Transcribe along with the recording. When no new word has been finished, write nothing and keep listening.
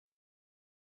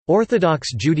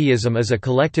Orthodox Judaism is a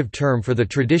collective term for the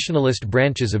traditionalist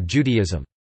branches of Judaism.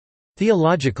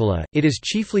 Theologically, it is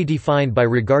chiefly defined by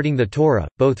regarding the Torah,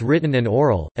 both written and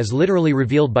oral, as literally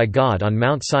revealed by God on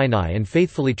Mount Sinai and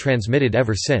faithfully transmitted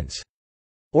ever since.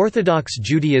 Orthodox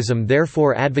Judaism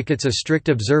therefore advocates a strict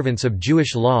observance of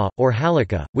Jewish law, or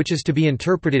halakha, which is to be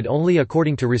interpreted only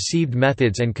according to received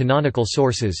methods and canonical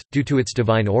sources, due to its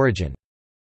divine origin.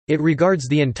 It regards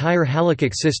the entire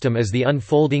halakhic system as the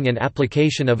unfolding and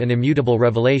application of an immutable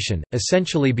revelation,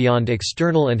 essentially beyond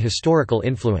external and historical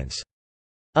influence.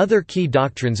 Other key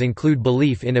doctrines include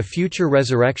belief in a future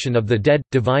resurrection of the dead,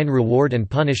 divine reward and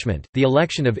punishment, the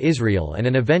election of Israel and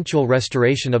an eventual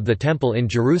restoration of the Temple in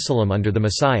Jerusalem under the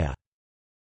Messiah.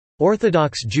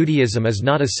 Orthodox Judaism is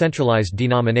not a centralized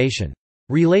denomination.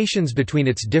 Relations between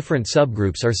its different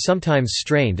subgroups are sometimes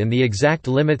strained and the exact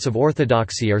limits of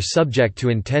orthodoxy are subject to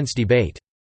intense debate.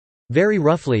 Very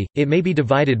roughly, it may be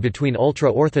divided between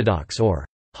ultra-Orthodox or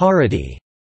Haredi,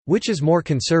 which is more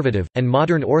conservative, and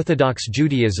modern Orthodox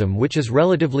Judaism, which is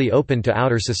relatively open to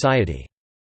outer society.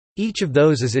 Each of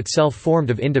those is itself formed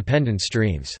of independent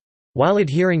streams. While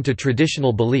adhering to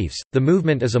traditional beliefs, the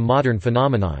movement is a modern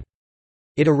phenomenon.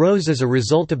 It arose as a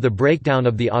result of the breakdown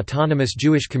of the autonomous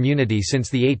Jewish community since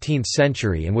the 18th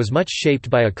century and was much shaped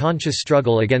by a conscious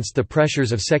struggle against the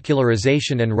pressures of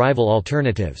secularization and rival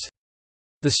alternatives.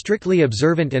 The strictly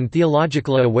observant and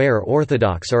theologically aware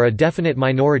Orthodox are a definite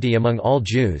minority among all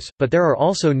Jews, but there are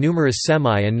also numerous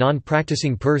semi- and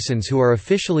non-practicing persons who are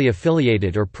officially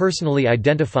affiliated or personally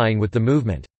identifying with the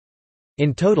movement.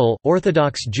 In total,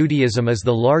 Orthodox Judaism is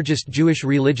the largest Jewish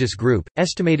religious group,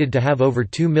 estimated to have over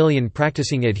 2 million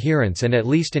practicing adherents and at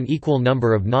least an equal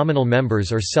number of nominal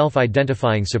members or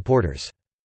self-identifying supporters.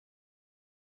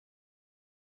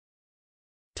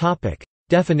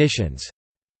 Definitions.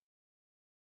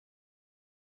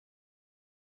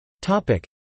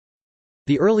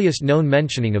 The earliest known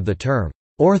mentioning of the term,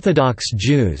 "Orthodox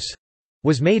Jews",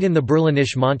 was made in the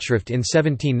Berlinische Mondschrift in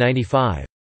 1795.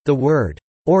 The word,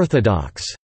 "Orthodox",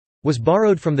 was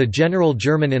borrowed from the general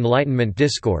German Enlightenment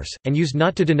discourse, and used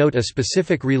not to denote a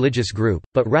specific religious group,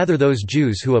 but rather those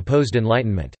Jews who opposed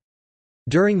Enlightenment.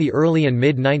 During the early and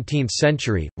mid-19th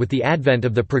century, with the advent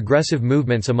of the progressive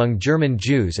movements among German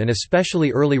Jews and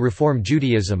especially early Reform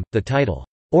Judaism, the title,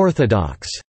 "Orthodox",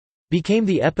 became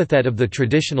the epithet of the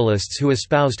traditionalists who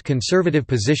espoused conservative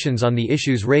positions on the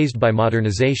issues raised by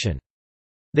modernization.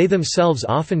 They themselves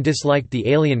often disliked the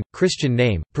alien, Christian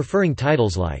name, preferring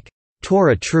titles like,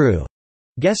 "Torah True",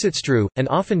 Gesetz True, and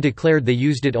often declared they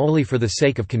used it only for the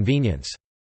sake of convenience.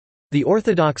 The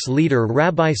Orthodox leader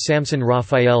Rabbi Samson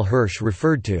Raphael Hirsch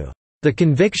referred to the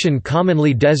conviction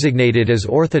commonly designated as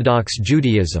Orthodox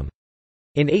Judaism.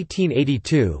 In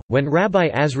 1882, when Rabbi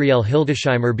Azriel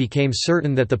Hildesheimer became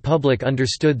certain that the public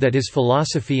understood that his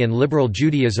philosophy and liberal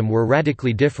Judaism were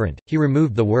radically different, he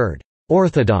removed the word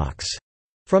 "Orthodox"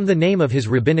 from the name of his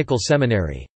rabbinical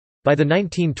seminary. By the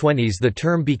 1920s, the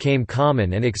term became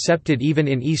common and accepted even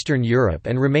in Eastern Europe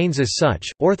and remains as such.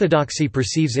 Orthodoxy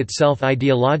perceives itself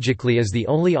ideologically as the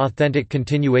only authentic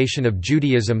continuation of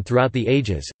Judaism throughout the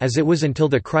ages, as it was until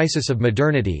the crisis of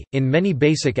modernity, in many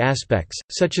basic aspects,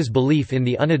 such as belief in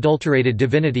the unadulterated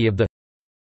divinity of the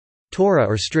Torah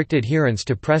or strict adherence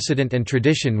to precedent and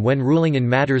tradition when ruling in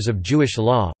matters of Jewish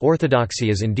law. Orthodoxy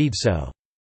is indeed so.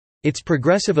 Its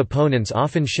progressive opponents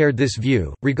often shared this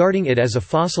view, regarding it as a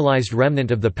fossilized remnant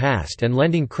of the past and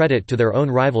lending credit to their own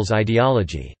rivals'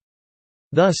 ideology.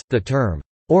 Thus, the term,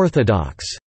 "Orthodox",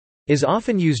 is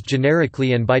often used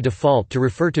generically and by default to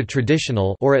refer to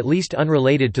traditional or at least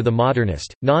unrelated to the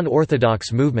modernist,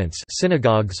 non-Orthodox movements,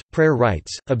 synagogues, prayer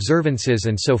rites, observances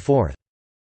and so forth.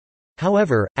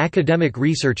 However, academic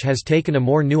research has taken a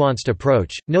more nuanced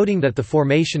approach, noting that the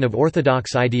formation of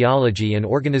Orthodox ideology and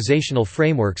organizational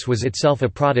frameworks was itself a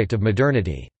product of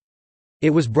modernity.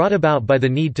 It was brought about by the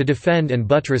need to defend and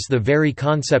buttress the very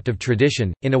concept of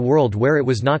tradition, in a world where it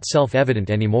was not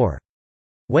self-evident anymore.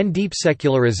 When deep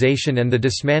secularization and the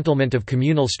dismantlement of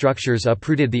communal structures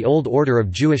uprooted the old order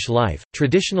of Jewish life,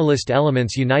 traditionalist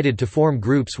elements united to form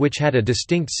groups which had a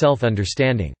distinct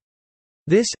self-understanding.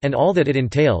 This, and all that it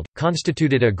entailed,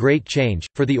 constituted a great change,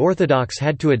 for the Orthodox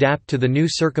had to adapt to the new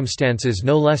circumstances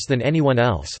no less than anyone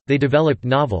else. They developed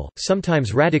novel,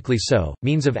 sometimes radically so,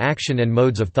 means of action and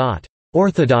modes of thought.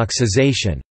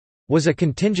 Orthodoxization was a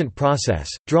contingent process,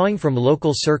 drawing from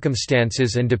local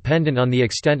circumstances and dependent on the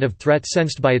extent of threat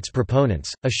sensed by its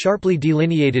proponents. A sharply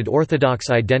delineated Orthodox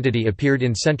identity appeared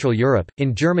in Central Europe,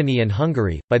 in Germany and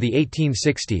Hungary. By the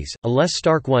 1860s, a less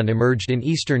stark one emerged in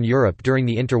Eastern Europe during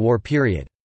the interwar period.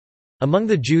 Among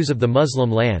the Jews of the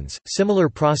Muslim lands, similar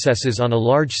processes on a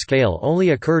large scale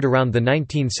only occurred around the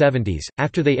 1970s,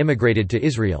 after they immigrated to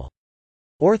Israel.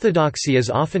 Orthodoxy is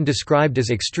often described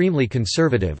as extremely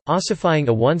conservative, ossifying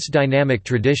a once dynamic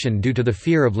tradition due to the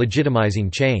fear of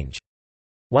legitimizing change.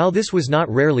 While this was not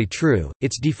rarely true,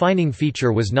 its defining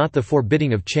feature was not the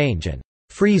forbidding of change and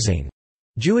freezing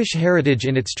Jewish heritage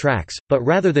in its tracks, but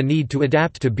rather the need to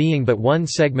adapt to being but one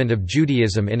segment of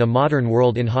Judaism in a modern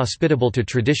world inhospitable to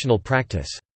traditional practice.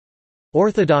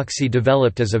 Orthodoxy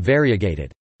developed as a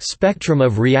variegated spectrum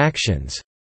of reactions,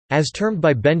 as termed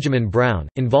by Benjamin Brown,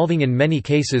 involving in many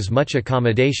cases much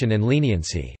accommodation and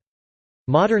leniency.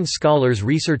 Modern scholars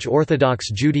research Orthodox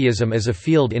Judaism as a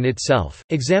field in itself,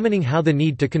 examining how the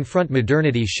need to confront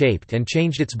modernity shaped and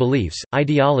changed its beliefs,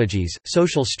 ideologies,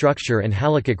 social structure and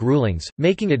halakhic rulings,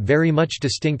 making it very much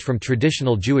distinct from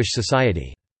traditional Jewish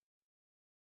society.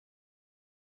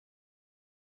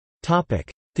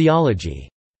 Theology.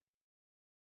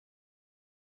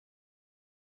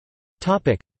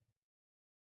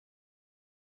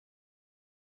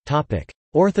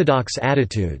 Orthodox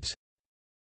attitudes.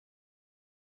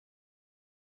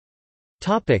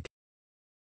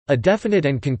 A definite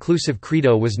and conclusive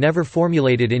credo was never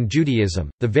formulated in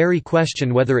Judaism. The very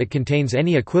question whether it contains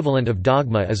any equivalent of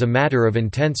dogma is a matter of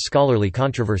intense scholarly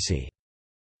controversy.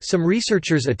 Some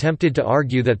researchers attempted to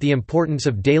argue that the importance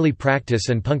of daily practice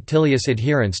and punctilious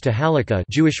adherence to halakha,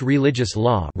 Jewish religious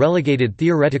law, relegated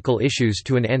theoretical issues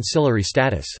to an ancillary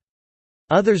status.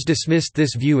 Others dismissed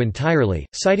this view entirely,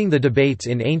 citing the debates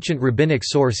in ancient rabbinic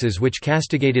sources which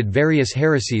castigated various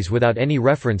heresies without any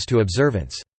reference to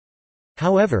observance.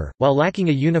 However, while lacking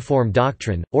a uniform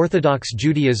doctrine, Orthodox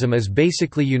Judaism is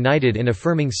basically united in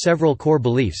affirming several core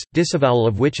beliefs, disavowal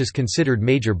of which is considered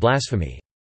major blasphemy.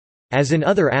 As in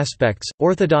other aspects,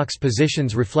 Orthodox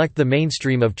positions reflect the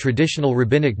mainstream of traditional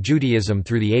rabbinic Judaism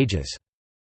through the ages.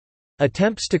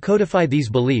 Attempts to codify these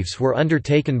beliefs were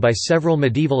undertaken by several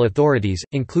medieval authorities,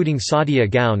 including Saadia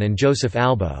Gaon and Joseph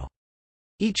Albo.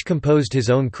 Each composed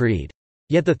his own creed.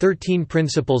 Yet the 13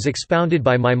 principles expounded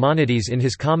by Maimonides in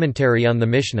his commentary on the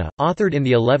Mishnah, authored in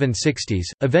the 1160s,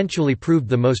 eventually proved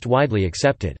the most widely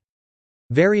accepted.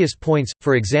 Various points,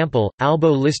 for example,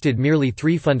 Albo listed merely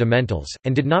 3 fundamentals,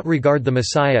 and did not regard the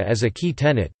Messiah as a key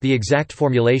tenet, the exact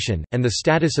formulation, and the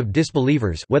status of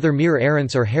disbelievers, whether mere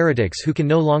errants or heretics who can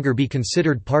no longer be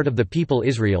considered part of the people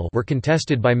Israel, were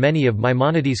contested by many of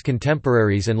Maimonides'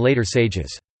 contemporaries and later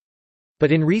sages.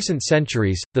 But in recent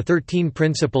centuries, the 13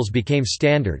 principles became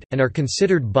standard, and are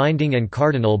considered binding and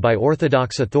cardinal by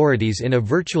Orthodox authorities in a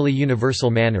virtually universal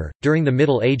manner. During the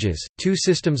Middle Ages, 2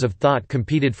 systems of thought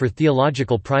competed for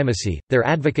theological primacy, their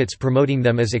advocates promoting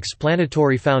them as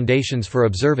explanatory foundations for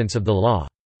observance of the law.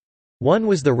 One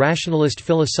was the rationalist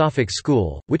philosophic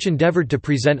school, which endeavored to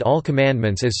present all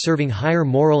commandments as serving higher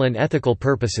moral and ethical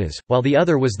purposes, while the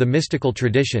other was the mystical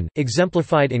tradition,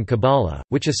 exemplified in Kabbalah,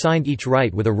 which assigned each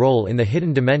rite with a role in the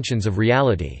hidden dimensions of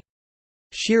reality.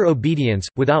 Sheer obedience,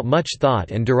 without much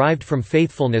thought and derived from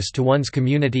faithfulness to one's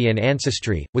community and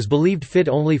ancestry, was believed fit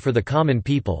only for the common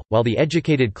people, while the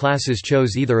educated classes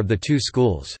chose either of the 2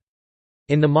 schools.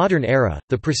 In the modern era,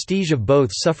 the prestige of both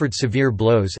suffered severe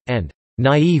blows, and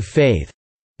naive faith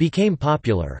became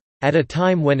popular. At a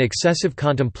time when excessive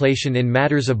contemplation in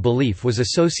matters of belief was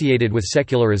associated with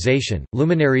secularization,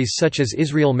 luminaries such as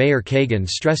Israel Meir Kagan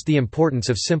stressed the importance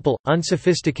of simple,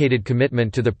 unsophisticated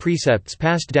commitment to the precepts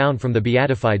passed down from the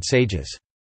beatified sages.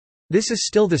 This is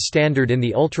still the standard in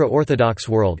the ultra-Orthodox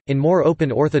world. In more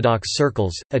open Orthodox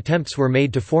circles, attempts were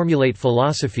made to formulate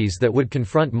philosophies that would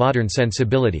confront modern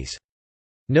sensibilities.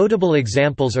 Notable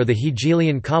examples are the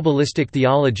Hegelian Kabbalistic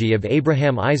theology of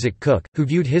Abraham Isaac Cook, who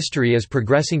viewed history as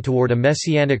progressing toward a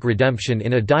messianic redemption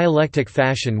in a dialectic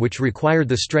fashion which required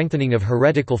the strengthening of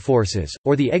heretical forces,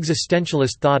 or the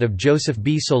existentialist thought of Joseph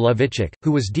B. Soloveitchik,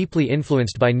 who was deeply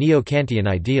influenced by neo-Kantian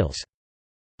ideals.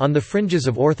 On the fringes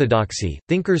of orthodoxy,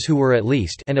 thinkers who were at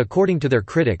least, and according to their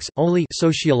critics, only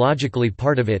sociologically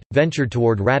part of it, ventured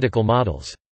toward radical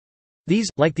models. These,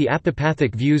 like the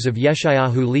apopathic views of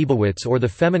Yeshayahu Leibowitz or the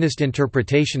feminist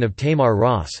interpretation of Tamar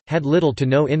Ross, had little to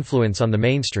no influence on the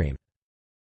mainstream.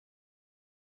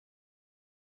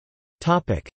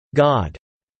 God.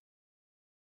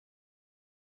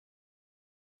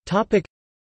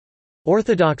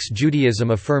 Orthodox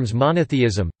Judaism affirms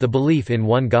monotheism, the belief in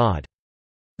one God.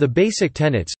 The basic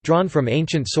tenets, drawn from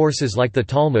ancient sources like the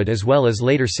Talmud as well as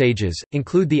later sages,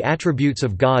 include the attributes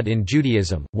of God in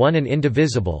Judaism, one and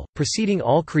indivisible, preceding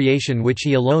all creation which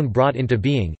he alone brought into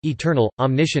being, eternal,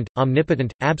 omniscient,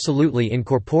 omnipotent, absolutely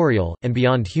incorporeal, and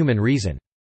beyond human reason.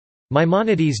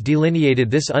 Maimonides delineated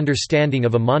this understanding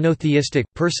of a monotheistic,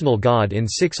 personal God in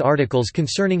 6 articles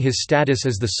concerning his status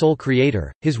as the sole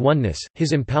creator, his oneness,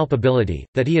 his impalpability,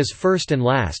 that he is first and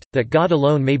last, that God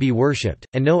alone may be worshipped,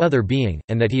 and no other being,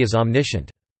 and that he is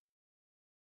omniscient.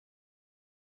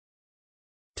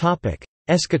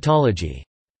 Eschatology.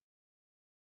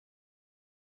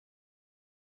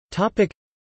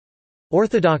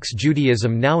 Orthodox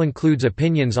Judaism now includes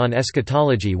opinions on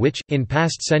eschatology which, in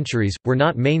past centuries, were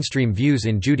not mainstream views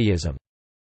in Judaism.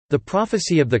 The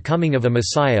prophecy of the coming of a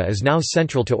Messiah is now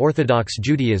central to Orthodox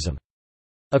Judaism.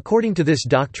 According to this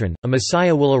doctrine, a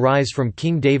Messiah will arise from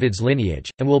King David's lineage,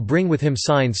 and will bring with him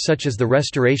signs such as the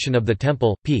restoration of the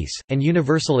temple, peace, and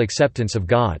universal acceptance of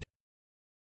God.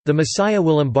 The Messiah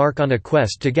will embark on a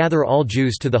quest to gather all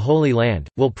Jews to the Holy Land,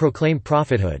 will proclaim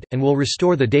prophethood, and will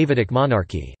restore the Davidic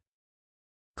monarchy.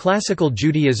 Classical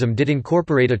Judaism did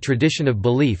incorporate a tradition of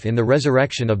belief in the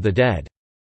resurrection of the dead.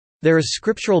 There is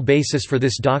scriptural basis for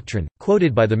this doctrine,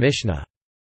 quoted by the Mishnah.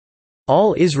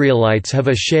 All Israelites have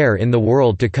a share in the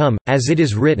world to come, as it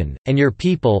is written, and your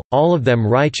people, all of them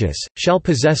righteous, shall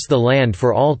possess the land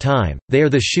for all time, they are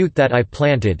the shoot that I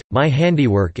planted, my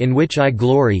handiwork in which I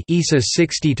glory. Isa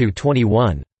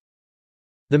 60-21.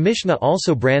 The Mishnah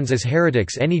also brands as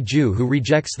heretics any Jew who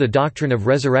rejects the doctrine of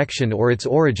resurrection or its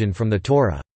origin from the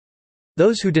Torah.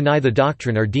 Those who deny the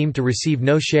doctrine are deemed to receive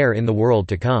no share in the world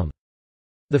to come.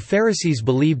 The Pharisees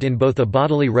believed in both a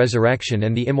bodily resurrection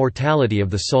and the immortality of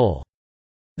the soul.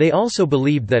 They also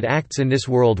believed that acts in this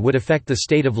world would affect the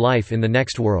state of life in the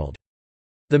next world.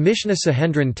 The Mishnah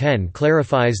Sanhedrin 10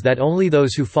 clarifies that only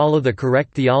those who follow the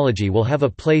correct theology will have a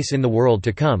place in the world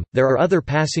to come. There are other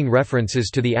passing references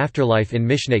to the afterlife in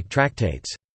Mishnaic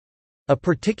tractates. A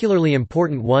particularly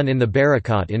important one in the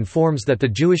Barakot informs that the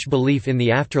Jewish belief in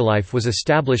the afterlife was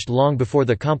established long before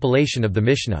the compilation of the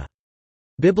Mishnah.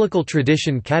 Biblical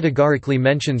tradition categorically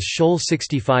mentions Sheol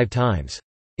 65 times.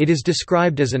 It is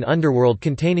described as an underworld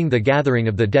containing the gathering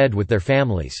of the dead with their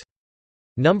families.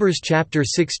 Numbers chapter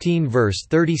 16 verse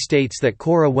 30 states that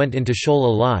Korah went into Sheol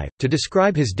alive, to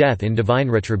describe his death in divine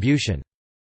retribution.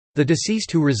 The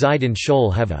deceased who reside in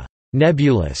Sheol have a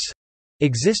nebulous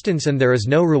existence and there is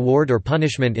no reward or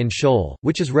punishment in Sheol,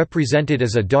 which is represented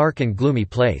as a dark and gloomy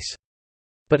place.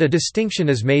 But a distinction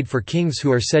is made for kings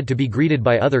who are said to be greeted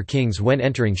by other kings when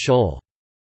entering Sheol.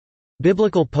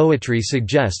 Biblical poetry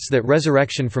suggests that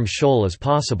resurrection from Sheol is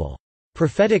possible.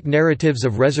 Prophetic narratives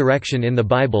of resurrection in the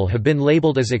Bible have been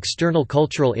labeled as external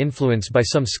cultural influence by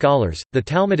some scholars. The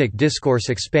Talmudic discourse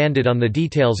expanded on the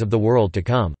details of the world to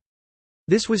come.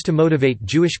 This was to motivate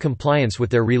Jewish compliance with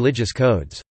their religious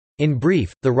codes. In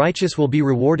brief, the righteous will be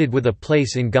rewarded with a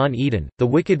place in Gan Eden, the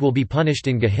wicked will be punished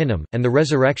in Gehinnom, and the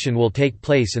resurrection will take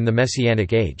place in the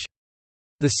Messianic age.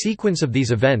 The sequence of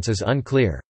these events is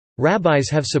unclear. Rabbis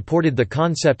have supported the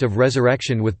concept of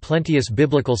resurrection with plenteous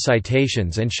biblical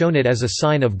citations and shown it as a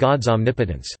sign of God's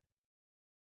omnipotence.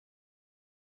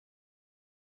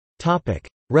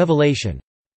 Revelation.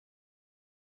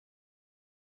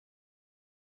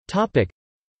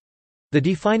 The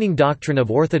defining doctrine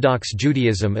of Orthodox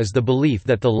Judaism is the belief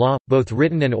that the law, both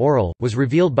written and oral, was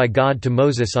revealed by God to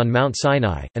Moses on Mount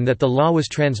Sinai, and that the law was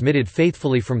transmitted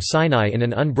faithfully from Sinai in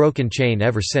an unbroken chain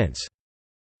ever since.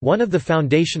 One of the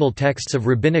foundational texts of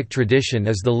rabbinic tradition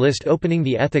is the list opening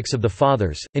the Ethics of the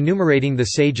Fathers, enumerating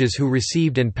the sages who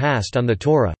received and passed on the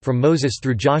Torah, from Moses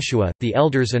through Joshua, the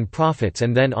elders and prophets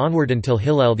and then onward until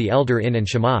Hillel the elder and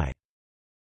Shammai.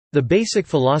 The basic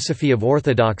philosophy of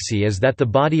orthodoxy is that the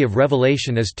body of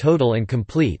revelation is total and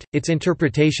complete. Its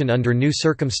interpretation under new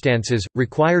circumstances,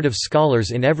 required of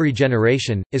scholars in every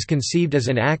generation, is conceived as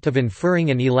an act of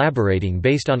inferring and elaborating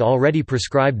based on already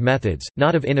prescribed methods,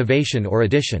 not of innovation or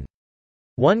addition.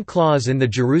 One clause in the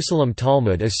Jerusalem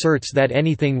Talmud asserts that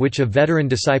anything which a veteran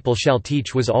disciple shall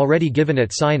teach was already given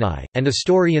at Sinai, and a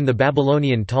story in the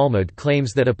Babylonian Talmud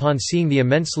claims that upon seeing the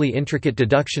immensely intricate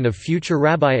deduction of future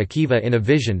Rabbi Akiva in a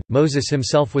vision, Moses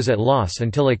himself was at loss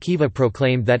until Akiva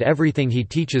proclaimed that everything he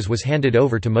teaches was handed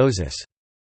over to Moses.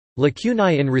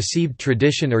 Lacunae in received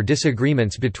tradition or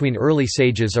disagreements between early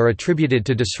sages are attributed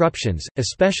to disruptions,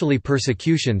 especially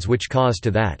persecutions which caused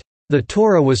to that, "the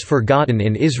Torah was forgotten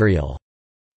in Israel."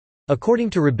 According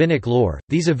to rabbinic lore,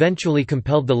 these eventually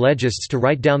compelled the legists to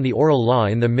write down the oral law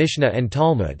in the Mishnah and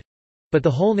Talmud. But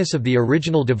the wholeness of the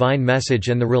original divine message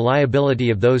and the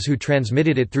reliability of those who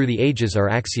transmitted it through the ages are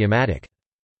axiomatic.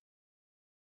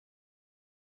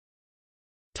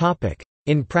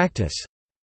 In practice.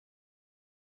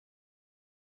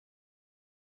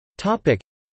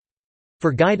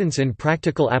 For guidance in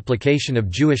practical application of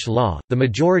Jewish law, the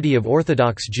majority of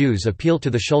Orthodox Jews appeal to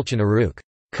the Shulchan Aruch,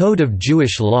 Code of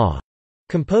Jewish Law,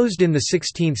 Composed in the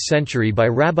 16th century by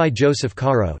Rabbi Joseph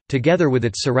Caro, together with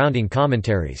its surrounding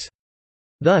commentaries.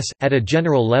 Thus, at a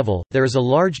general level, there is a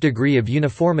large degree of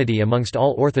uniformity amongst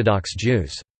all Orthodox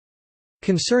Jews.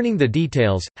 Concerning the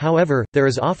details, however, there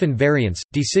is often variance.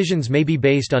 Decisions may be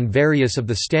based on various of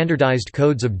the standardized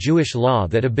codes of Jewish law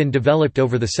that have been developed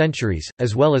over the centuries,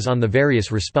 as well as on the various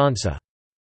responsa.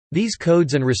 These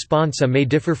codes and responsa may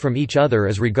differ from each other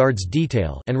as regards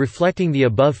detail and reflecting the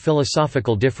above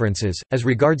philosophical differences, as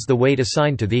regards the weight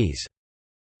assigned to these.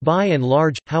 By and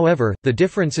large, however, the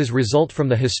differences result from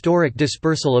the historic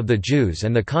dispersal of the Jews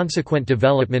and the consequent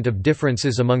development of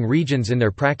differences among regions in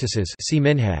their practices. See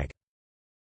Minhag.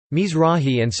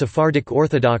 Mizrahi and Sephardic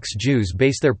Orthodox Jews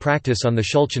base their practice on the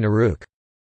Shulchan Aruch.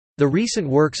 The recent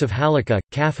works of Halakha,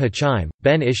 Kaf HaChaim,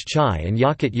 Ben Ish Chai and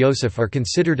Yaqut Yosef are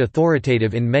considered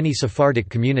authoritative in many Sephardic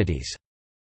communities.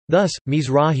 Thus,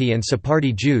 Mizrahi and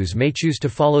Sephardi Jews may choose to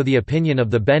follow the opinion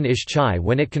of the Ben Ish Chai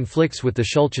when it conflicts with the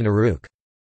Shulchan Aruch.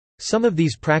 Some of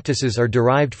these practices are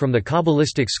derived from the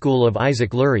Kabbalistic school of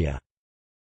Isaac Luria.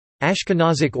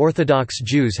 Ashkenazic Orthodox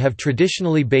Jews have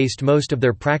traditionally based most of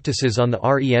their practices on the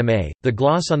Rema, the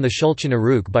gloss on the Shulchan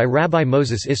Aruch by Rabbi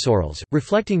Moses Isserles,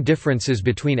 reflecting differences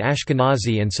between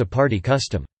Ashkenazi and Sephardi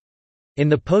custom. In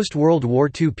the post-World War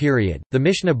II period, the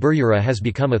Mishnah Berurah has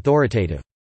become authoritative.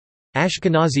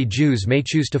 Ashkenazi Jews may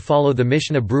choose to follow the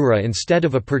Mishnah Berurah instead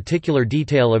of a particular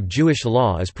detail of Jewish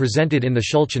law as presented in the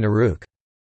Shulchan Aruch.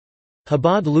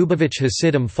 Chabad Lubavitch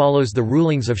Hasidim follows the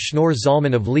rulings of Shneur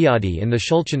Zalman of Liadi in the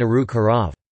Shulchan Aruch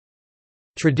Harav.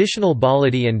 Traditional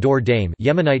Baladi and Dor Dame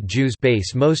Yemenite Jews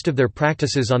base most of their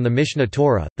practices on the Mishnah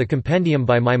Torah, the compendium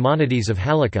by Maimonides of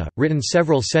Halakha, written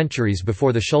several centuries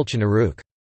before the Shulchan Aruch.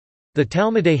 The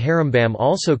Talmudei Harambam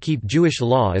also keep Jewish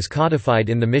law as codified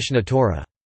in the Mishnah Torah.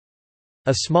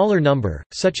 A smaller number,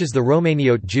 such as the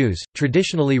Romaniote Jews,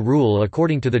 traditionally rule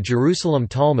according to the Jerusalem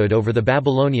Talmud over the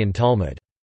Babylonian Talmud.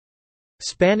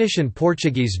 Spanish and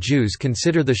Portuguese Jews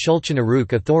consider the Shulchan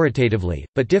Aruch authoritatively,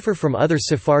 but differ from other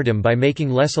Sephardim by making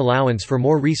less allowance for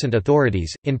more recent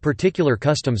authorities, in particular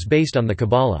customs based on the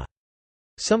Kabbalah.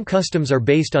 Some customs are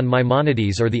based on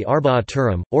Maimonides or the Arba'a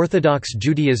Turim. Orthodox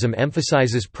Judaism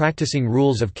emphasizes practicing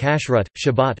rules of kashrut,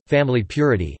 Shabbat, family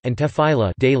purity, and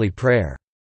tefillah, daily prayer.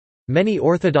 Many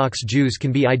Orthodox Jews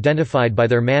can be identified by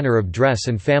their manner of dress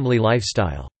and family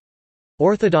lifestyle.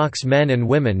 Orthodox men and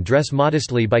women dress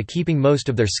modestly by keeping most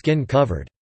of their skin covered.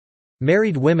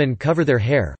 Married women cover their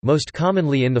hair, most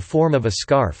commonly in the form of a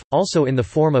scarf, also in the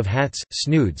form of hats,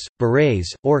 snoods,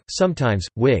 berets, or, sometimes,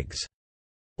 wigs.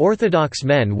 Orthodox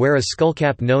men wear a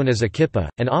skullcap known as a kippah,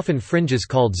 and often fringes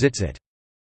called tzitzit.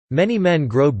 Many men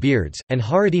grow beards, and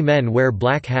Haredi men wear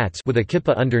black hats with a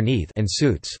kippah underneath and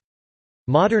suits.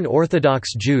 Modern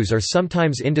Orthodox Jews are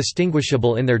sometimes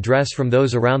indistinguishable in their dress from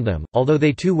those around them, although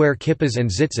they too wear kippahs and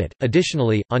tzitzit.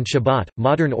 Additionally, on Shabbat,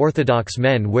 modern Orthodox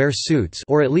men wear suits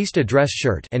or at least a dress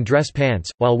shirt and dress pants,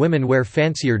 while women wear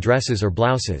fancier dresses or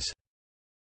blouses.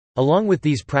 Along with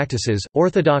these practices,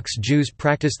 Orthodox Jews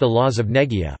practice the laws of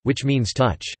negia, which means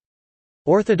touch.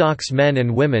 Orthodox men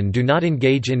and women do not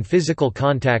engage in physical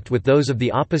contact with those of the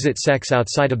opposite sex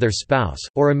outside of their spouse,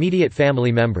 or immediate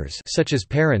family members such as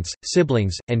parents,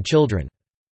 siblings, and children.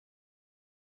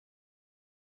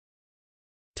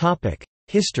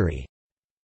 History.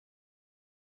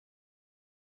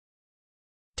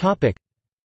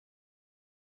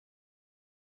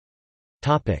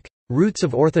 Roots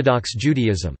of Orthodox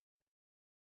Judaism.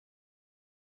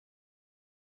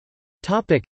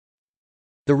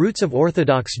 The roots of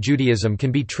Orthodox Judaism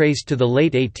can be traced to the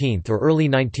late 18th or early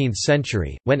 19th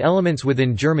century, when elements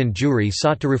within German Jewry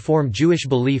sought to reform Jewish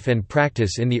belief and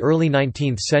practice in the early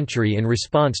 19th century in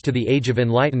response to the Age of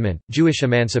Enlightenment, Jewish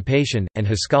emancipation, and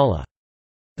Haskalah.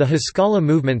 The Haskalah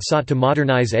movement sought to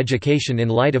modernize education in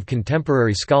light of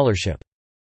contemporary scholarship.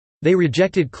 They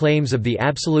rejected claims of the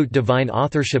absolute divine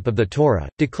authorship of the Torah,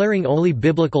 declaring only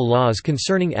biblical laws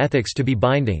concerning ethics to be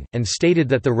binding, and stated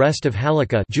that the rest of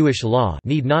Halakha Jewish law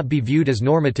need not be viewed as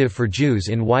normative for Jews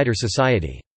in wider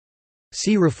society.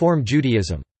 See Reform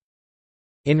Judaism.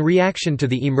 In reaction to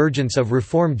the emergence of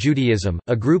Reform Judaism,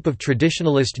 a group of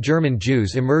traditionalist German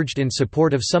Jews emerged in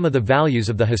support of some of the values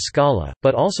of the Haskalah,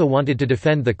 but also wanted to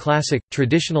defend the classic,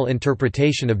 traditional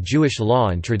interpretation of Jewish law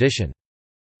and tradition.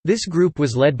 This group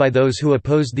was led by those who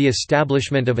opposed the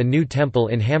establishment of a new temple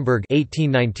in Hamburg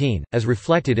 1819, as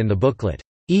reflected in the booklet,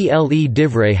 Ele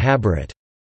Divrei Habarit.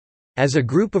 As a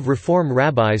group of Reform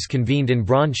rabbis convened in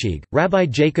Braunschweig, Rabbi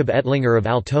Jacob Ettlinger of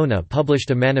Altona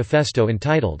published a manifesto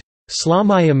entitled,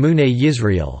 Slamai Emunei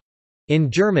Yisrael,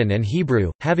 in German and Hebrew,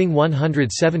 having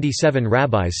 177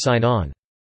 rabbis sign on.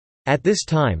 At this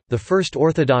time, the first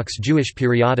Orthodox Jewish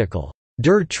periodical,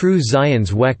 Der True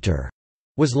Zion's Wechter,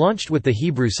 was launched with the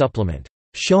Hebrew supplement,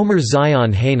 Shomer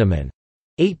Zion Heinemann,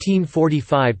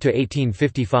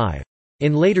 1845–1855.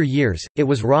 In later years, it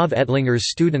was Rav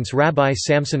Ettlinger's students Rabbi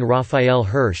Samson Raphael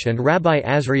Hirsch and Rabbi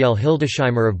Azriel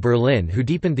Hildesheimer of Berlin who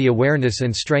deepened the awareness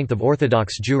and strength of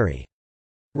Orthodox Jewry.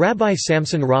 Rabbi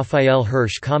Samson Raphael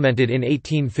Hirsch commented in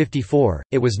 1854,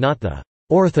 it was not the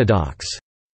 «Orthodox»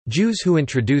 Jews who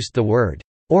introduced the word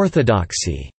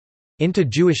 «orthodoxy» into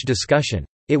Jewish discussion.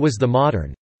 It was the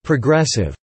modern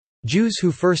 «progressive» Jews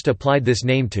who first applied this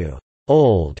name to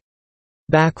 «old»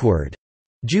 backward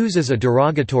Jews as a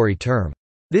derogatory term.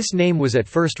 This name was at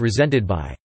first resented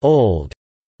by «old»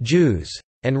 Jews.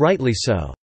 And rightly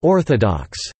so.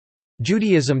 Orthodox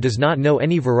Judaism does not know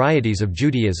any varieties of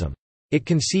Judaism. It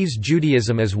conceives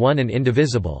Judaism as one and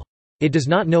indivisible. It does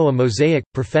not know a Mosaic,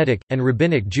 prophetic, and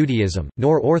rabbinic Judaism,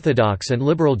 nor Orthodox and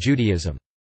liberal Judaism.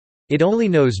 It only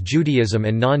knows Judaism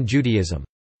and non-Judaism.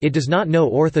 It does not know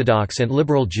Orthodox and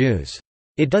liberal Jews.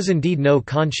 It does indeed know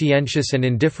conscientious and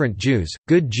indifferent Jews,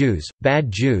 good Jews,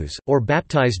 bad Jews, or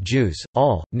baptized Jews,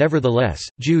 all, nevertheless,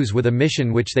 Jews with a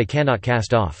mission which they cannot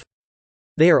cast off.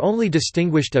 They are only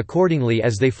distinguished accordingly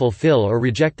as they fulfill or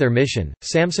reject their mission.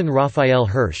 Samson Raphael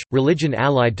Hirsch, Religion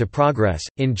Allied to Progress,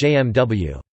 in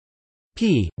JMW.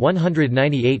 p.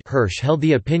 198. Hirsch held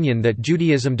the opinion that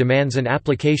Judaism demands an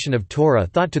application of Torah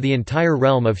thought to the entire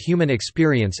realm of human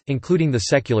experience, including the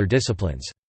secular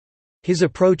disciplines. His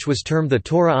approach was termed the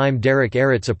Torah im Derech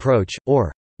Eretz approach,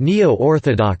 or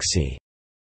neo-orthodoxy.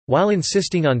 While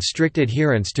insisting on strict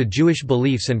adherence to Jewish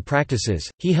beliefs and practices,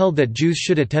 he held that Jews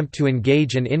should attempt to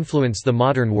engage and influence the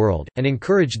modern world, and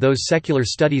encourage those secular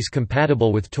studies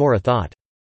compatible with Torah thought.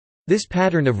 This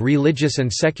pattern of religious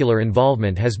and secular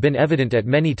involvement has been evident at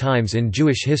many times in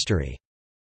Jewish history.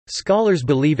 Scholars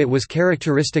believe it was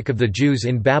characteristic of the Jews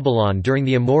in Babylon during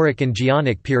the Amoraic and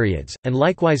Geonic periods, and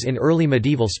likewise in early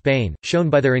medieval Spain, shown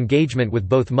by their engagement with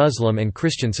both Muslim and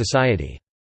Christian society.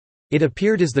 It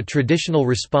appeared as the traditional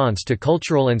response to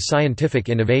cultural and scientific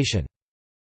innovation.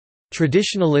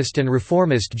 Traditionalist and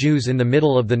reformist Jews in the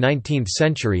middle of the 19th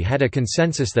century had a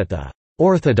consensus that the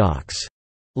 «Orthodox»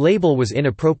 label was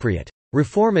inappropriate.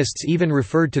 Reformists even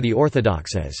referred to the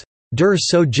Orthodox as «der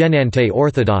sogenannte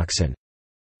Orthodoxen»,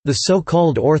 the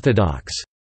so-called Orthodox.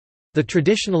 The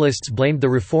traditionalists blamed the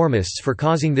reformists for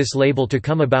causing this label to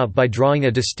come about by drawing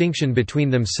a distinction between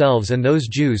themselves and those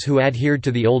Jews who adhered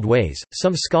to the old ways.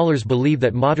 Some scholars believe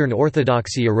that modern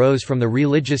orthodoxy arose from the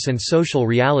religious and social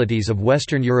realities of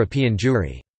Western European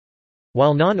Jewry.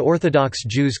 While non-Orthodox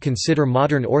Jews consider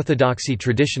modern orthodoxy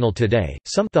traditional today,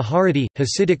 some the Haredi,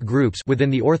 Hasidic groups within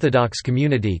the Orthodox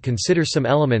community consider some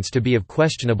elements to be of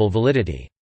questionable validity.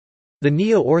 The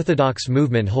Neo-Orthodox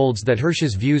movement holds that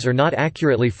Hirsch's views are not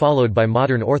accurately followed by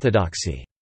modern orthodoxy.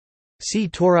 See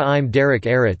Torah im Derech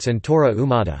Eretz and Torah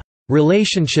Umada,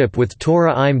 relationship with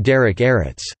Torah im Derech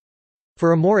Eretz,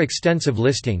 for a more extensive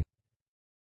listing.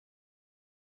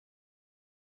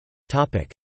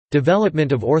 Topic: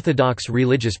 Development of Orthodox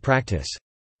religious practice.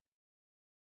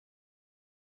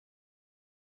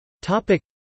 Topic: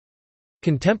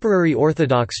 Contemporary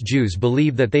Orthodox Jews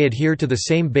believe that they adhere to the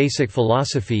same basic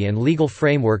philosophy and legal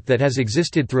framework that has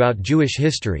existed throughout Jewish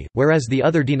history, whereas the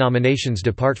other denominations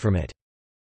depart from it.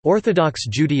 Orthodox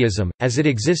Judaism, as it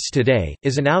exists today,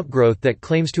 is an outgrowth that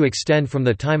claims to extend from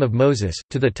the time of Moses,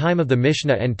 to the time of the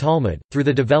Mishnah and Talmud, through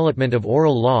the development of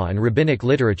oral law and rabbinic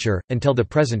literature, until the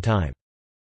present time.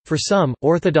 For some,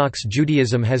 Orthodox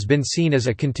Judaism has been seen as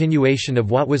a continuation of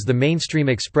what was the mainstream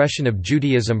expression of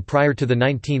Judaism prior to the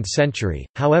 19th century.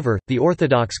 However, the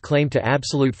Orthodox claim to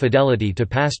absolute fidelity to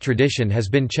past tradition has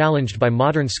been challenged by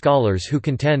modern scholars who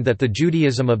contend that the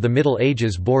Judaism of the Middle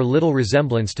Ages bore little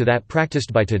resemblance to that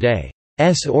practiced by today's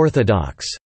Orthodox.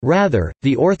 Rather,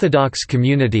 the Orthodox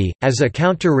community, as a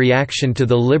counter-reaction to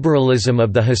the liberalism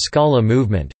of the Haskalah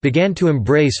movement, began to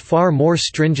embrace far more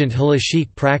stringent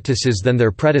halachic practices than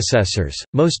their predecessors,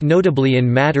 most notably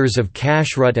in matters of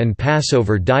kashrut and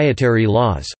Passover dietary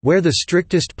laws, where the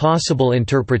strictest possible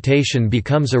interpretation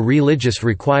becomes a religious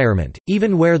requirement,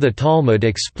 even where the Talmud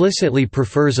explicitly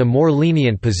prefers a more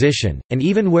lenient position, and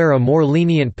even where a more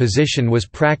lenient position was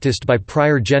practiced by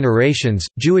prior generations.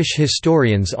 Jewish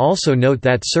historians also note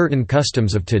that certain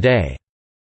customs of today's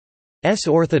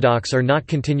Orthodox are not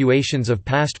continuations of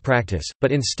past practice,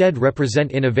 but instead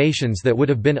represent innovations that would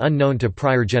have been unknown to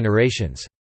prior generations.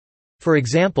 For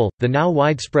example, the now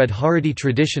widespread Haredi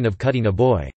tradition of cutting a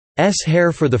boy's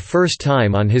hair for the first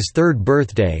time on his third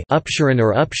birthday, upshirin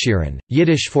or upshirin,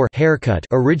 Yiddish for haircut,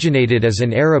 originated as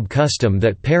an Arab custom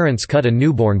that parents cut a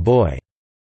newborn boy's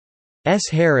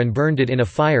hair and burned it in a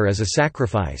fire as a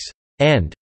sacrifice,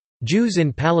 and Jews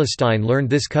in Palestine learned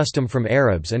this custom from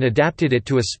Arabs and adapted it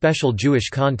to a special Jewish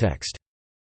context.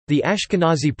 The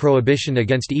Ashkenazi prohibition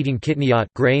against eating kitniyot,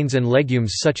 grains and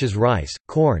legumes such as rice,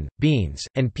 corn, beans,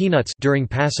 and peanuts during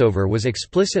Passover was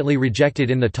explicitly rejected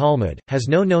in the Talmud, has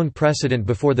no known precedent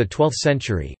before the 12th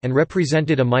century, and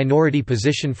represented a minority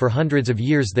position for hundreds of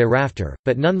years thereafter,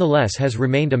 but nonetheless has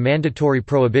remained a mandatory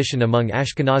prohibition among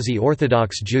Ashkenazi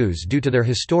Orthodox Jews due to their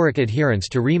historic adherence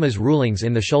to Rima's rulings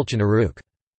in the Shulchan Aruch.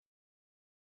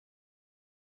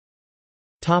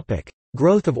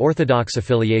 Growth of Orthodox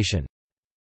affiliation.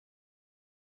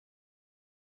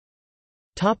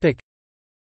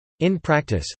 In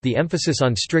practice, the emphasis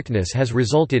on strictness has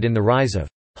resulted in the rise of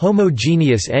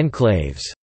homogeneous enclaves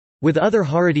with other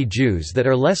Haredi Jews that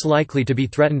are less likely to be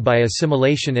threatened by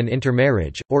assimilation and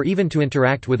intermarriage, or even to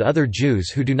interact with other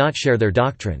Jews who do not share their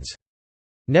doctrines.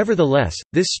 Nevertheless,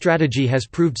 this strategy has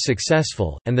proved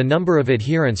successful, and the number of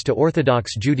adherents to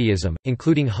Orthodox Judaism,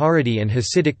 including Haredi and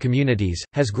Hasidic communities,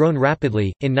 has grown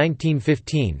rapidly. In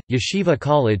 1915, Yeshiva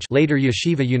College, later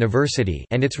Yeshiva University,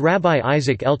 and its Rabbi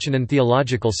Isaac Elchanan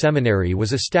Theological Seminary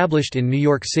was established in New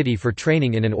York City for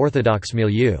training in an Orthodox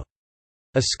milieu.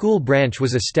 A school branch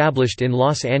was established in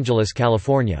Los Angeles,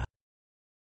 California.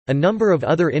 A number of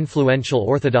other influential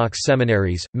Orthodox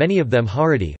seminaries, many of them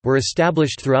Haredi, were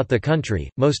established throughout the country,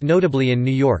 most notably in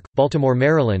New York, Baltimore,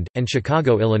 Maryland, and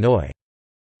Chicago, Illinois.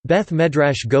 Beth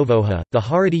Medrash Govoha, the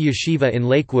Haredi yeshiva in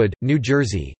Lakewood, New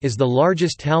Jersey, is the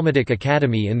largest Talmudic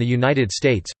academy in the United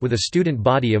States, with a student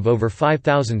body of over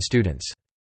 5,000 students.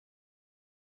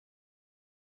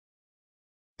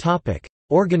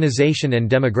 Organization and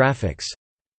demographics.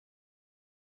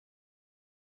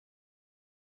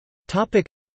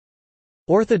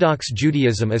 Orthodox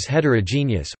Judaism is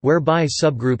heterogeneous, whereby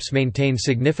subgroups maintain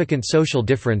significant social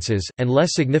differences, and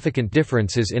less significant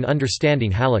differences in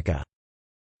understanding halakha.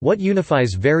 What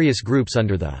unifies various groups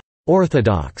under the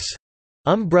 «orthodox»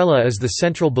 umbrella is the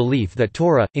central belief that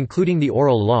Torah, including the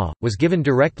oral law, was given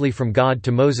directly from God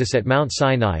to Moses at Mount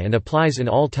Sinai and applies in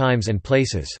all times and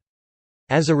places.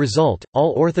 As a result,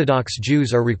 all Orthodox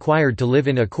Jews are required to live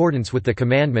in accordance with the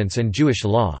commandments and Jewish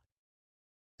law.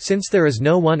 Since there is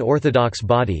no one Orthodox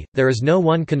body, there is no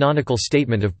one canonical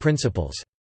statement of principles.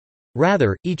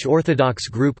 Rather, each Orthodox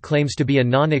group claims to be a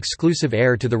non-exclusive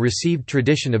heir to the received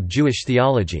tradition of Jewish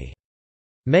theology.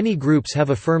 Many groups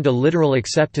have affirmed a literal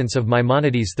acceptance of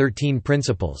Maimonides' 13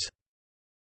 principles.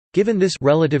 Given this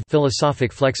relative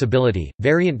philosophic flexibility,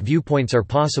 variant viewpoints are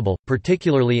possible,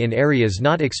 particularly in areas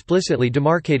not explicitly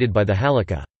demarcated by the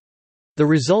halakha. The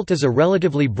result is a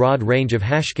relatively broad range of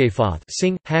hashkafoth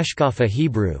sing, hashkafa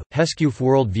Hebrew, heskuf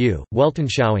worldview,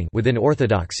 Weltanschauung within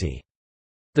Orthodoxy.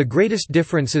 The greatest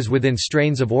differences within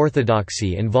strains of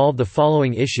Orthodoxy involve the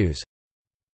following issues: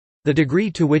 the degree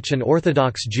to which an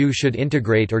Orthodox Jew should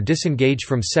integrate or disengage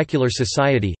from secular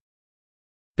society,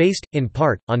 based, in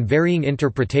part, on varying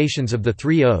interpretations of the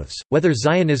three oaths, whether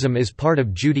Zionism is part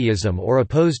of Judaism or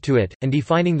opposed to it, and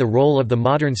defining the role of the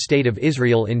modern State of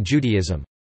Israel in Judaism.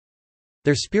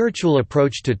 Their spiritual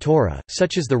approach to Torah,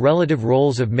 such as the relative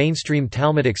roles of mainstream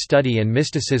Talmudic study and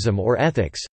mysticism or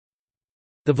ethics.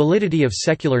 The validity of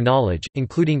secular knowledge,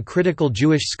 including critical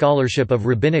Jewish scholarship of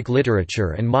rabbinic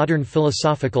literature and modern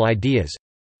philosophical ideas.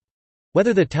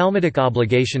 Whether the Talmudic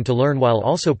obligation to learn while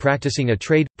also practicing a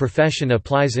trade, profession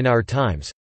applies in our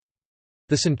times.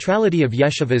 The centrality of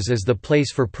yeshivas as the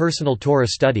place for personal Torah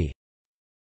study.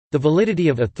 The validity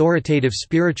of authoritative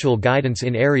spiritual guidance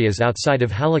in areas outside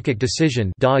of halakhic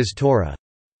decision Torah.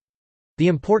 The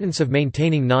importance of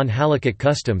maintaining non-halakhic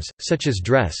customs, such as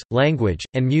dress, language,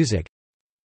 and music.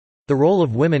 The role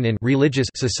of women in religious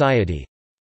society.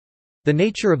 The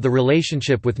nature of the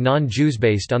relationship with non-Jews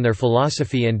based on their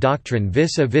philosophy and doctrine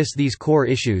vis-a-vis these core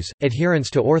issues.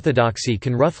 Adherence to orthodoxy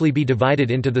can roughly be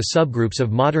divided into the subgroups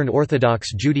of modern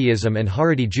Orthodox Judaism and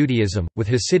Haredi Judaism, with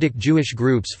Hasidic Jewish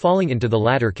groups falling into the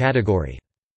latter category.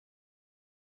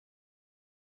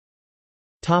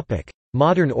 Topic: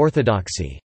 Modern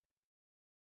Orthodoxy.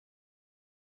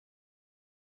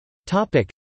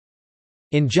 Topic: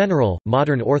 In general,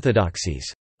 modern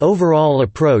Orthodoxy's overall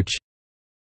approach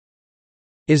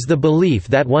is the belief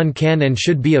that one can and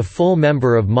should be a full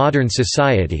member of modern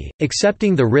society,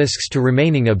 accepting the risks to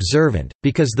remaining observant,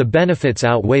 because the benefits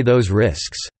outweigh those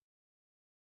risks.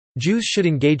 Jews should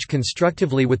engage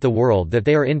constructively with the world that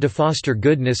they are in to foster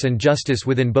goodness and justice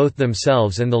within both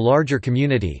themselves and the larger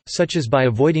community, such as by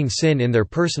avoiding sin in their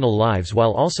personal lives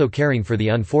while also caring for the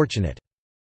unfortunate.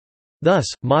 Thus,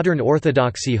 modern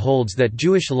Orthodoxy holds that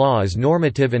Jewish law is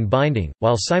normative and binding,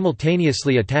 while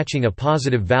simultaneously attaching a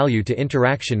positive value to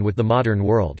interaction with the modern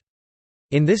world.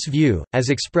 In this view, as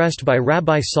expressed by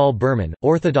Rabbi Saul Berman,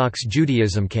 Orthodox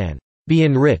Judaism can be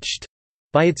enriched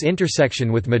by its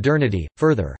intersection with modernity.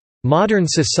 Further, modern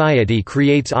society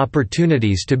creates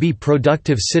opportunities to be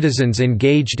productive citizens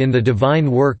engaged in the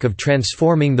divine work of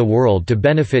transforming the world to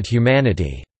benefit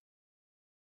humanity.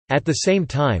 At the same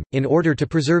time, in order to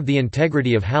preserve the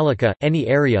integrity of halakha, any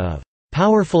area of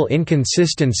powerful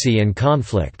inconsistency and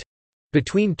conflict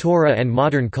between Torah and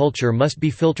modern culture must be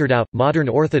filtered out. Modern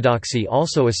orthodoxy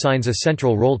also assigns a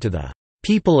central role to the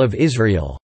people of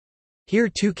Israel. Here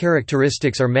two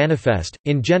characteristics are manifest.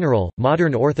 In general,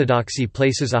 modern orthodoxy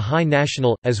places a high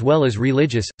national, as well as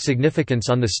religious, significance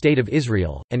on the State of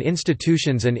Israel, and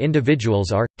institutions and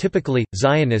individuals are, typically,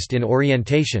 Zionist in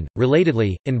orientation.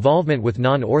 Relatedly, involvement with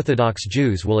non-Orthodox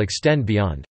Jews will extend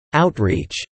beyond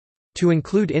outreach to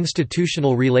include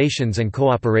institutional relations and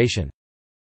cooperation.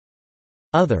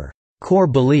 Other core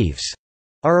beliefs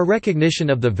are a recognition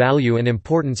of the value and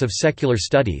importance of secular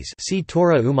studies, see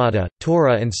Torah Umada,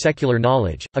 Torah and secular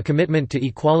knowledge, a commitment to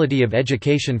equality of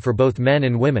education for both men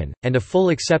and women, and a full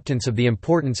acceptance of the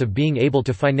importance of being able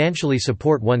to financially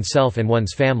support oneself and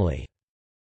one's family.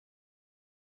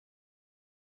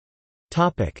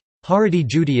 Topic: Haredi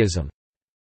Judaism.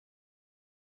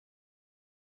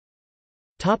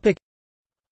 Topic: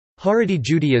 Haredi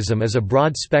Judaism is a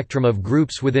broad spectrum of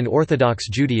groups within Orthodox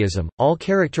Judaism, all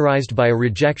characterized by a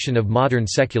rejection of modern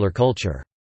secular culture.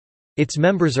 Its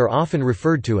members are often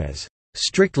referred to as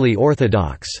strictly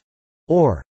Orthodox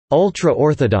or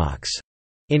ultra-Orthodox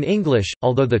in English,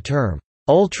 although the term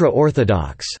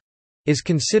ultra-Orthodox is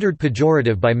considered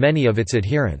pejorative by many of its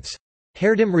adherents.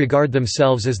 Haredim regard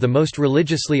themselves as the most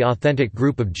religiously authentic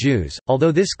group of Jews,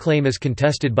 although this claim is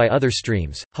contested by other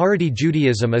streams. Haredi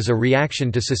Judaism is a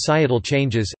reaction to societal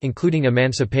changes, including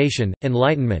emancipation,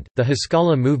 enlightenment, the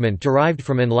Haskalah movement derived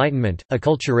from enlightenment,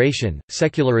 acculturation,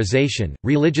 secularization,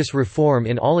 religious reform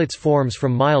in all its forms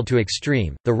from mild to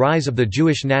extreme, the rise of the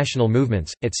Jewish national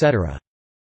movements, etc.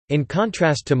 In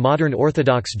contrast to modern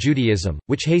Orthodox Judaism,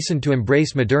 which hastened to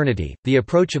embrace modernity, the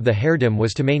approach of the Haredim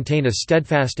was to maintain a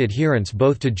steadfast adherence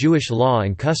both to Jewish law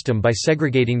and custom by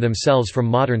segregating themselves from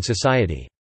modern society.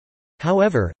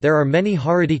 However, there are many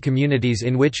Haredi communities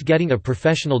in which getting a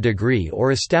professional degree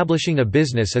or establishing a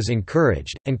business is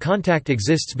encouraged, and contact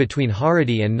exists between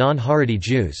Haredi and non-Haredi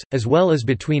Jews, as well as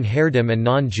between Haredim and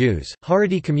non-Jews.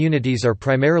 Haredi communities are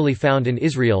primarily found in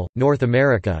Israel, North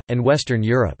America, and Western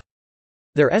Europe.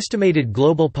 Their estimated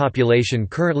global population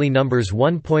currently numbers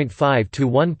 1.5 to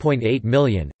 1.8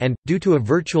 million, and, due to a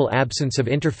virtual absence of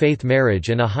interfaith marriage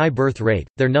and a high birth rate,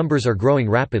 their numbers are growing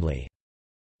rapidly.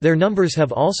 Their numbers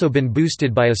have also been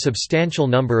boosted by a substantial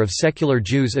number of secular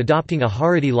Jews adopting a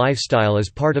Haredi lifestyle as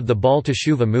part of the Baal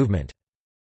Teshuvah movement.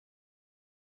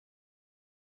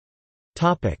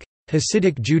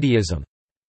 Hasidic Judaism.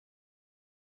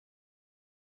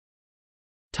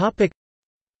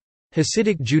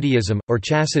 Hasidic Judaism, or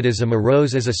Chassidism,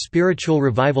 arose as a spiritual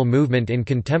revival movement in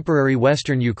contemporary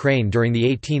Western Ukraine during the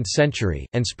 18th century,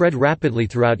 and spread rapidly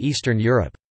throughout Eastern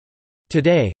Europe.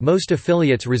 Today, most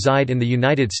affiliates reside in the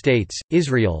United States,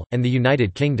 Israel, and the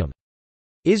United Kingdom.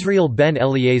 Israel ben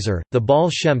Eliezer, the Baal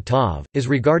Shem Tov, is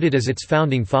regarded as its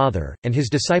founding father, and his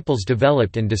disciples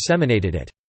developed and disseminated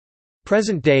it.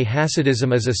 Present-day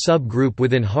Hasidism is a sub-group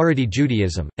within Haredi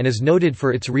Judaism, and is noted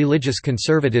for its religious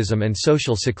conservatism and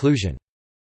social seclusion.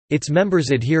 Its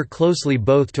members adhere closely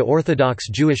both to Orthodox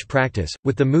Jewish practice,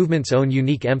 with the movement's own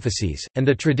unique emphases, and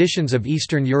the traditions of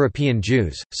Eastern European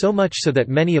Jews, so much so that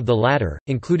many of the latter,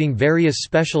 including various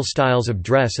special styles of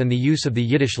dress and the use of the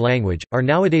Yiddish language, are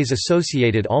nowadays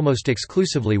associated almost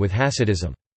exclusively with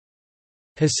Hasidism.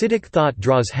 Hasidic thought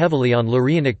draws heavily on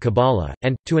Lurianic Kabbalah,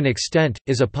 and, to an extent,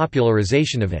 is a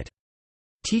popularization of it.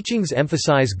 Teachings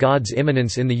emphasize God's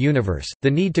immanence in the universe, the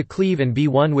need to cleave and be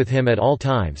one with Him at all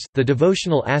times, the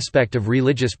devotional aspect of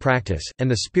religious practice,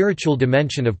 and the spiritual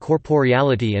dimension of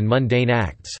corporeality and mundane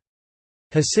acts.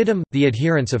 Hasidim, the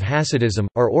adherents of Hasidism,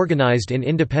 are organized in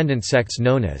independent sects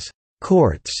known as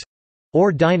courts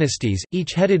or dynasties,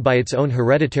 each headed by its own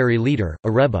hereditary leader,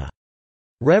 a Rebbe.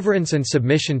 Reverence and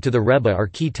submission to the Rebbe are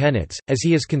key tenets, as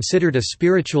he is considered a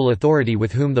spiritual authority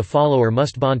with whom the follower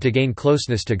must bond to gain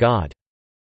closeness to God.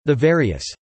 The various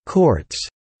courts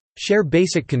share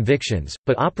basic convictions,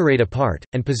 but operate apart,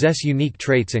 and possess unique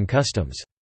traits and customs.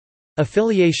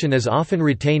 Affiliation is often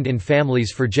retained in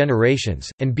families for generations,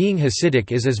 and being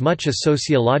Hasidic is as much a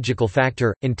sociological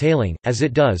factor, entailing, as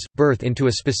it does, birth into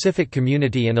a specific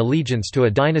community and allegiance to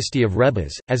a dynasty of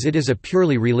Rebbes, as it is a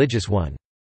purely religious one.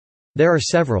 There are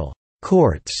several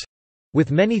courts,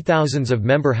 with many thousands of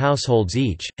member households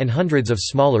each, and hundreds of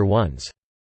smaller ones.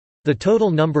 The total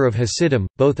number of Hasidim,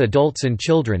 both adults and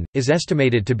children, is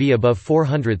estimated to be above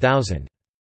 400,000.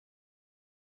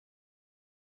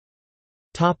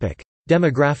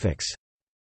 Demographics.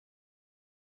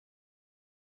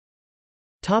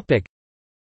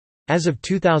 As of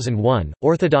 2001,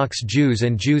 Orthodox Jews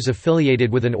and Jews affiliated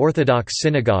with an Orthodox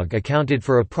synagogue accounted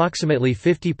for approximately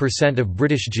 50% of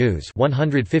British Jews,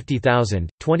 150,000,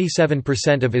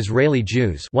 27% of Israeli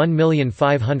Jews,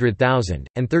 1,500,000,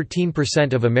 and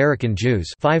 13% of American Jews,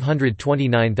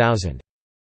 529,000.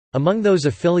 Among those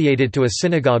affiliated to a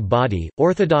synagogue body,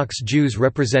 Orthodox Jews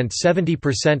represent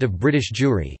 70% of British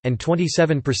Jewry, and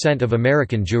 27% of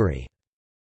American Jewry.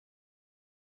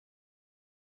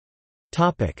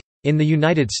 In the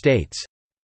United States.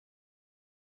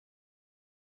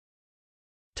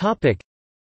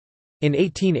 In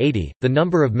 1880, the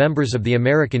number of members of the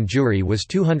American Jewry was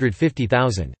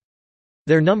 250,000.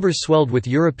 Their numbers swelled with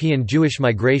European Jewish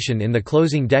migration in the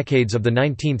closing decades of the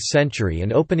 19th century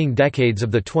and opening decades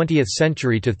of the 20th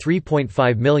century to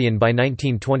 3.5 million by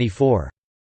 1924.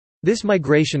 This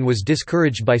migration was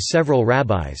discouraged by several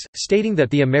rabbis, stating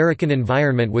that the American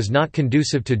environment was not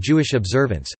conducive to Jewish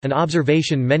observance, an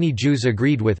observation many Jews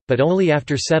agreed with, but only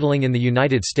after settling in the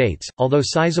United States. Although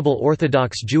sizable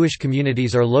Orthodox Jewish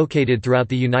communities are located throughout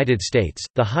the United States,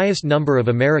 the highest number of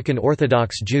American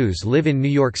Orthodox Jews live in New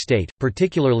York State,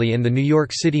 particularly in the New York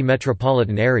City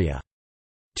metropolitan area.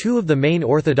 Two of the main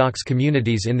Orthodox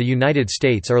communities in the United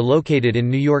States are located in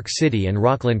New York City and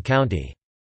Rockland County.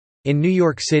 In New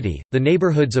York City, the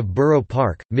neighborhoods of Borough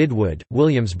Park, Midwood,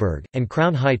 Williamsburg, and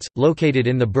Crown Heights, located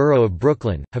in the borough of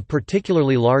Brooklyn, have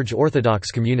particularly large Orthodox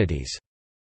communities.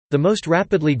 The most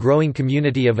rapidly growing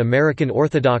community of American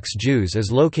Orthodox Jews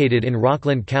is located in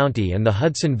Rockland County and the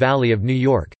Hudson Valley of New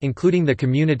York, including the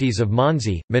communities of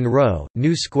Monsey, Monroe,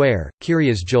 New Square,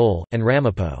 Kiryas Joel, and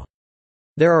Ramapo.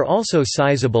 There are also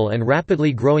sizable and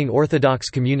rapidly growing Orthodox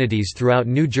communities throughout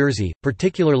New Jersey,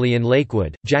 particularly in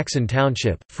Lakewood, Jackson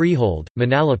Township, Freehold,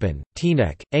 Manalapan,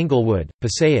 Teaneck, Englewood,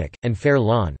 Passaic, and Fair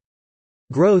Lawn.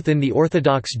 Growth in the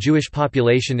Orthodox Jewish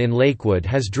population in Lakewood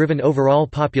has driven overall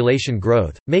population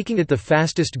growth, making it the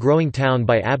fastest growing town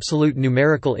by absolute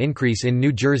numerical increase in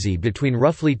New Jersey between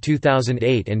roughly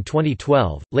 2008 and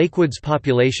 2012. Lakewood's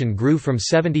population grew from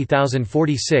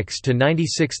 70,046 to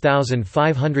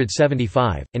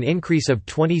 96,575, an increase of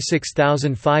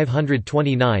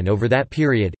 26,529 over that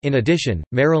period. In addition,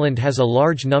 Maryland has a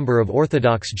large number of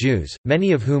Orthodox Jews,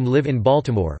 many of whom live in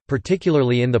Baltimore,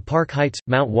 particularly in the Park Heights,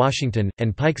 Mount Washington,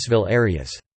 and Pikesville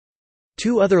areas.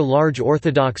 Two other large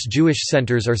Orthodox Jewish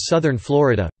centers are southern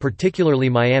Florida, particularly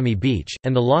Miami Beach,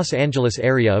 and the Los Angeles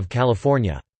area of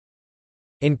California.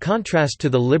 In contrast to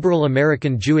the liberal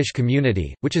American Jewish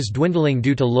community, which is dwindling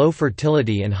due to low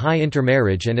fertility and high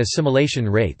intermarriage and assimilation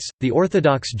rates, the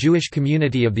Orthodox Jewish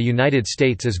community of the United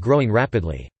States is growing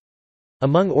rapidly.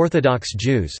 Among Orthodox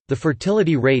Jews, the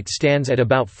fertility rate stands at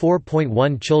about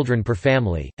 4.1 children per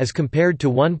family, as compared to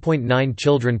 1.9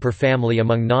 children per family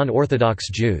among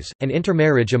non-Orthodox Jews, and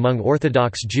intermarriage among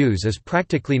Orthodox Jews is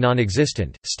practically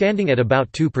non-existent, standing at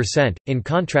about 2%, in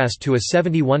contrast to a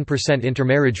 71%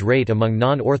 intermarriage rate among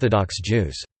non-Orthodox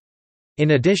Jews.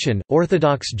 In addition,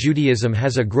 Orthodox Judaism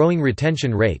has a growing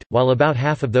retention rate, while about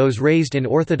half of those raised in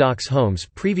Orthodox homes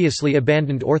previously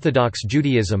abandoned Orthodox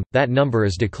Judaism, that number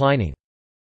is declining.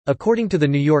 According to the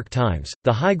New York Times,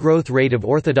 the high growth rate of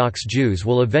Orthodox Jews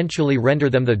will eventually render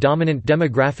them the dominant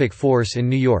demographic force in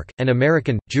New York, and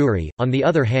American Jewry. On the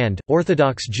other hand,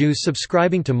 Orthodox Jews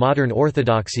subscribing to modern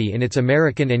Orthodoxy in its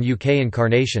American and UK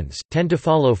incarnations, tend to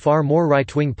follow far more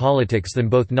right-wing politics than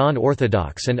both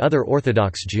non-Orthodox and other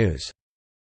Orthodox Jews.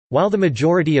 While the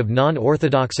majority of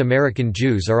non-Orthodox American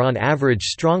Jews are on average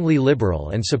strongly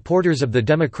liberal and supporters of the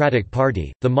Democratic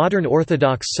Party, the modern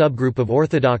Orthodox subgroup of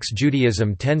Orthodox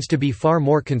Judaism tends to be far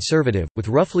more conservative, with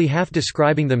roughly half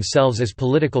describing themselves as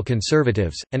political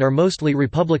conservatives, and are mostly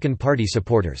Republican Party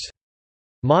supporters.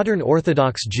 Modern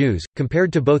Orthodox Jews,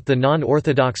 compared to both the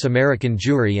non-Orthodox American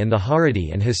Jewry and the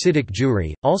Haredi and Hasidic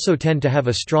Jewry, also tend to have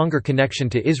a stronger connection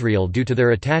to Israel due to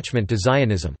their attachment to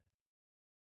Zionism.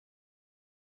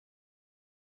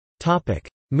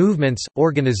 Movements,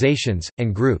 organizations,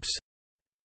 and groups.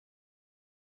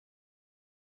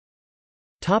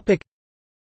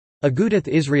 Agudath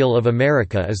Israel of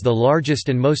America is the largest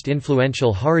and most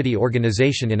influential Haredi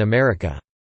organization in America.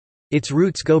 Its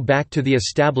roots go back to the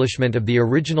establishment of the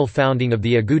original founding of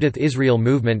the Agudath Israel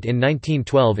movement in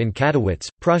 1912 in Katowice,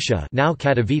 Prussia, now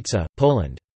Katowice,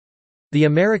 Poland. The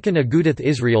American Agudath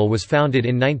Israel was founded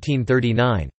in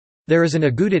 1939. There is an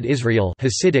Agudath Israel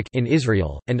Hasidic in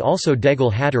Israel, and also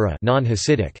Degel Hadara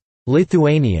non-Hasidic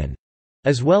Lithuanian,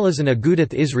 as well as an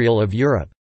Agudath Israel of Europe.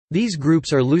 These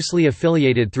groups are loosely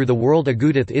affiliated through the World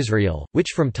Agudath Israel, which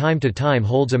from time to time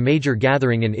holds a major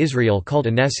gathering in Israel called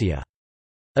Anesia.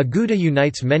 Aguda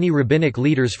unites many rabbinic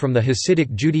leaders from the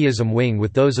Hasidic Judaism wing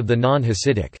with those of the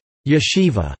non-Hasidic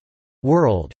yeshiva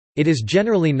world. It is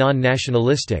generally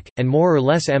non-nationalistic, and more or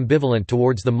less ambivalent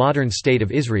towards the modern State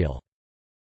of Israel.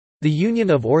 The Union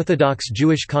of Orthodox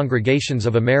Jewish Congregations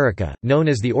of America, known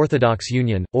as the Orthodox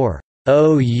Union, or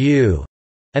OU,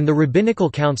 and the Rabbinical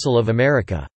Council of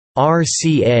America,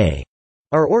 RCA,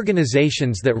 are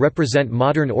organizations that represent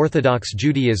modern Orthodox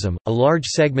Judaism, a large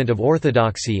segment of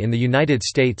Orthodoxy in the United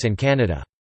States and Canada.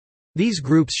 These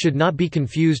groups should not be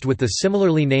confused with the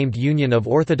similarly named Union of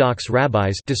Orthodox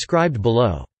Rabbis described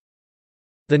below.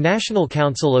 The National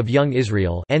Council of Young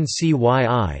Israel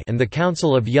 (NCYI) and the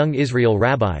Council of Young Israel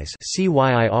Rabbis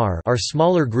 (CYIR) are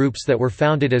smaller groups that were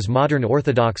founded as modern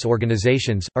Orthodox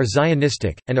organizations, are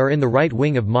Zionistic, and are in the right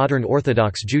wing of modern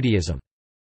Orthodox Judaism.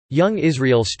 Young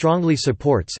Israel strongly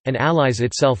supports, and allies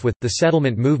itself with, the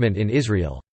settlement movement in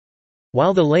Israel.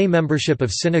 While the lay membership of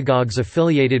synagogues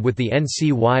affiliated with the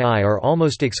NCYI are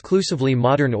almost exclusively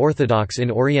modern Orthodox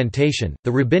in orientation,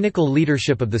 the rabbinical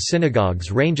leadership of the synagogues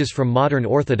ranges from modern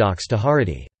Orthodox to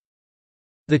Haredi.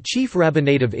 The Chief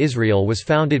Rabbinate of Israel was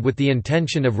founded with the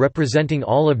intention of representing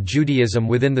all of Judaism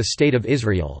within the State of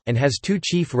Israel, and has two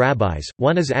chief rabbis,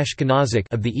 one is Ashkenazic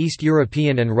of the East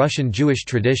European and Russian Jewish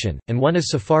tradition, and one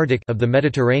is Sephardic of the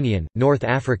Mediterranean, North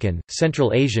African,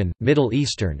 Central Asian, Middle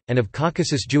Eastern, and of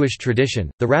Caucasus Jewish tradition.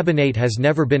 The rabbinate has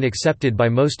never been accepted by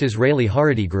most Israeli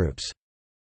Haredi groups.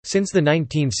 Since the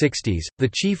 1960s,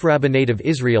 the Chief Rabbinate of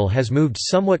Israel has moved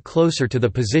somewhat closer to the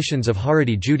positions of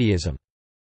Haredi Judaism.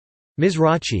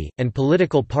 Mizrachi, and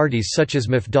political parties such as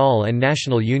Mifdal and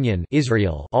National Union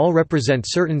Israel all represent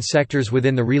certain sectors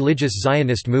within the religious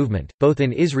Zionist movement, both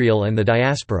in Israel and the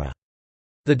diaspora.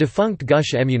 The defunct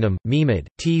Gush Emunim, Mimid,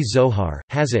 T. Zohar,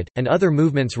 Hazit, and other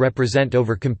movements represent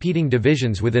over competing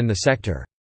divisions within the sector.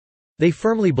 They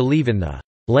firmly believe in the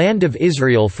land of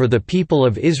Israel for the people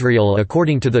of Israel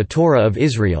according to the Torah of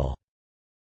Israel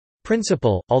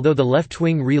principle, although the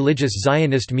left-wing religious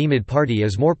Zionist Mimid party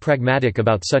is more pragmatic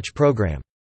about such program.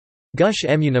 Gush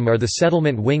Emunim are the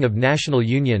settlement wing of National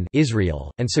Union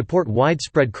Israel, and support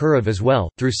widespread Kuruv as well,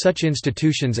 through such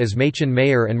institutions as Machon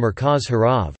Meir and Merkaz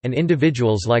Harav, and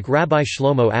individuals like Rabbi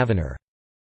Shlomo Avner.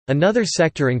 Another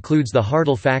sector includes the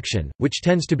Hartel faction, which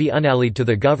tends to be unallied to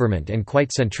the government and quite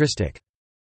centristic.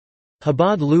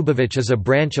 Chabad Lubavitch is a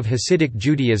branch of Hasidic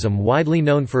Judaism widely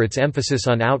known for its emphasis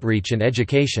on outreach and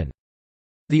education.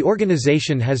 The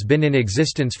organization has been in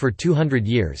existence for 200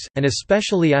 years, and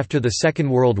especially after the Second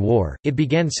World War, it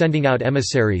began sending out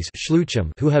emissaries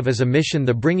who have as a mission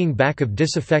the bringing back of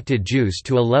disaffected Jews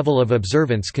to a level of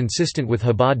observance consistent with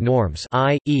Chabad norms,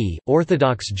 i.e.,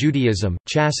 Orthodox Judaism,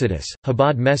 Chassidus,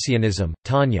 Chabad Messianism,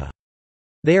 Tanya.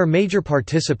 They are major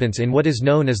participants in what is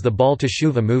known as the Baal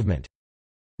Teshuvah movement.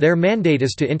 Their mandate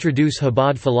is to introduce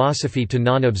Chabad philosophy to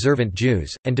non-observant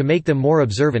Jews, and to make them more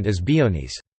observant as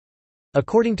Bionis.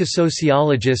 According to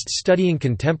sociologists studying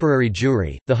contemporary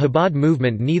Jewry, the Chabad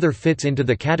movement neither fits into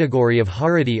the category of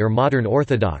Haredi or modern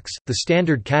Orthodox, the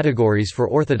standard categories for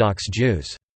Orthodox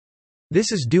Jews.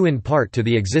 This is due in part to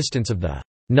the existence of the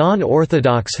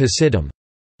non-Orthodox Hasidim,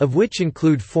 of which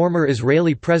include former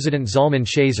Israeli President Zalman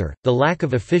Shazer, the lack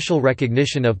of official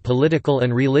recognition of political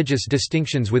and religious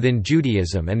distinctions within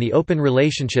Judaism, and the open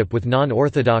relationship with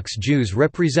non-Orthodox Jews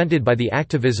represented by the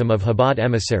activism of Chabad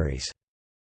emissaries.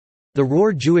 The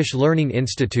Rohr Jewish Learning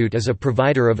Institute is a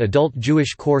provider of adult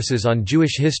Jewish courses on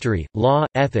Jewish history, law,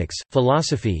 ethics,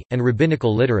 philosophy, and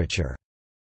rabbinical literature.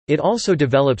 It also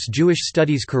develops Jewish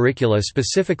studies curricula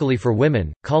specifically for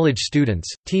women, college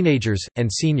students, teenagers,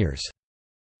 and seniors.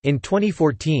 In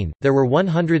 2014, there were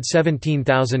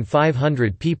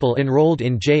 117,500 people enrolled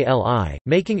in JLI,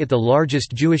 making it the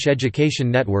largest Jewish education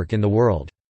network in the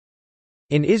world.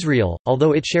 In Israel,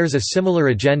 although it shares a similar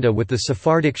agenda with the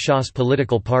Sephardic Shas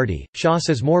political party,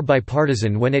 Shas is more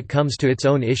bipartisan when it comes to its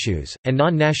own issues, and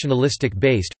non-nationalistic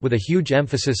based, with a huge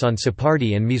emphasis on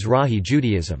Sephardi and Mizrahi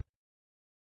Judaism.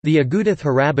 The Agudath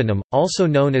Harabbanim, also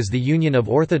known as the Union of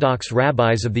Orthodox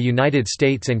Rabbis of the United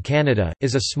States and Canada,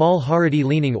 is a small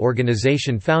Haredi-leaning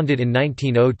organization founded in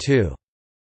 1902.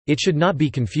 It should not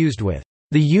be confused with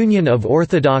the Union of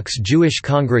Orthodox Jewish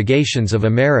Congregations of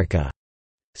America,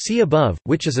 see above,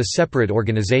 which is a separate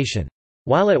organization.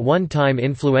 While at one time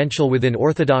influential within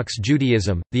Orthodox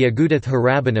Judaism, the Agudath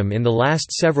Harabbanim in the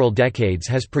last several decades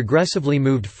has progressively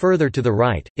moved further to the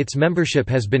right, its membership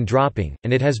has been dropping,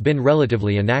 and it has been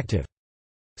relatively inactive.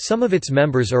 Some of its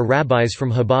members are rabbis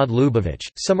from Chabad Lubavitch,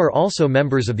 some are also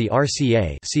members of the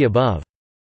RCA, see above.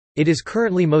 It is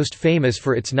currently most famous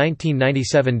for its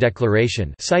 1997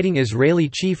 declaration citing Israeli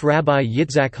Chief Rabbi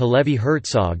Yitzhak Halevi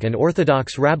Herzog and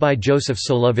Orthodox Rabbi Joseph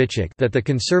Soloveitchik that the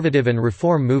conservative and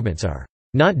reform movements are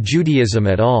not Judaism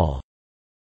at all.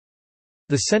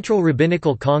 The Central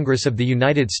Rabbinical Congress of the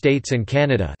United States and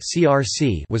Canada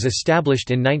 (CRC) was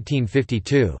established in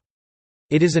 1952.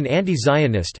 It is an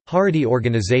anti-Zionist, Haredi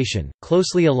organization,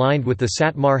 closely aligned with the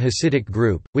Satmar Hasidic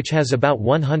group, which has about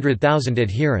 100,000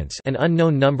 adherents, an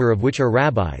unknown number of which are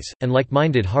rabbis, and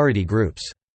like-minded Haredi groups.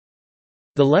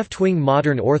 The left-wing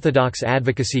Modern Orthodox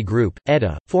Advocacy Group,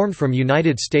 EDA, formed from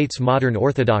United States Modern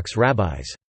Orthodox rabbis.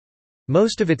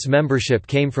 Most of its membership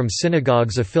came from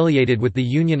synagogues affiliated with the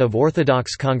Union of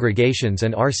Orthodox Congregations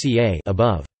and RCA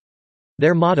above.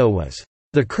 Their motto was,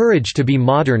 "The courage to be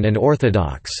modern and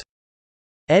orthodox."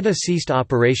 EDA ceased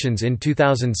operations in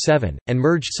 2007, and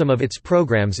merged some of its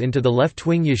programs into the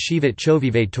left-wing Yeshivat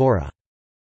Chovivei Torah.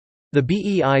 The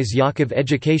BEI's Yaakov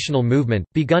educational movement,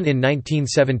 begun in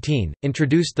 1917,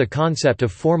 introduced the concept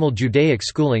of formal Judaic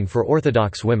schooling for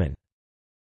Orthodox women.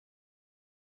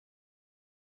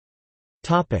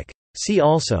 See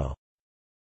also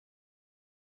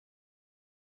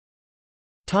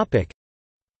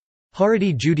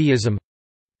Haredi Judaism,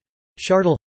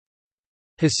 Shardal,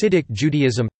 Hasidic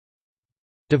Judaism,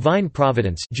 Divine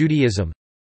Providence Judaism,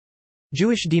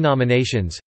 Jewish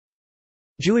denominations,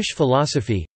 Jewish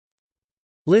philosophy,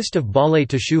 List of Baalei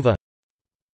Teshuvah,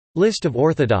 List of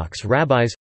Orthodox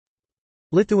rabbis,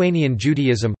 Lithuanian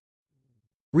Judaism,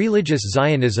 Religious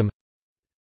Zionism,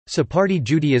 Sephardi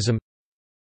Judaism,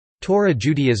 Torah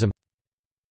Judaism.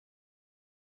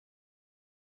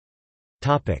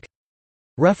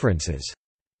 References.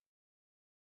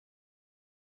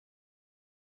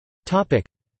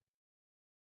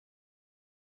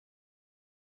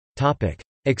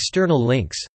 External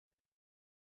links.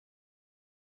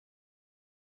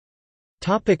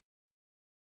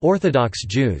 Orthodox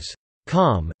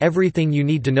Jews.com, everything you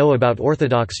need to know about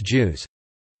Orthodox Jews.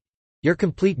 Your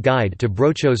complete guide to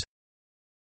Brochos.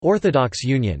 Orthodox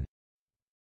Union.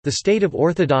 The state of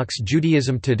Orthodox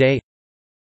Judaism today.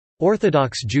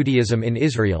 Orthodox Judaism in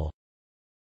Israel.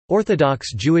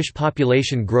 Orthodox Jewish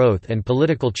population growth and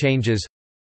political changes.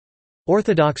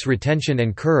 Orthodox retention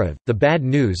and Kuruv, the bad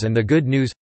news and the good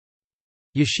news.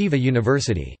 Yeshiva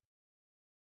University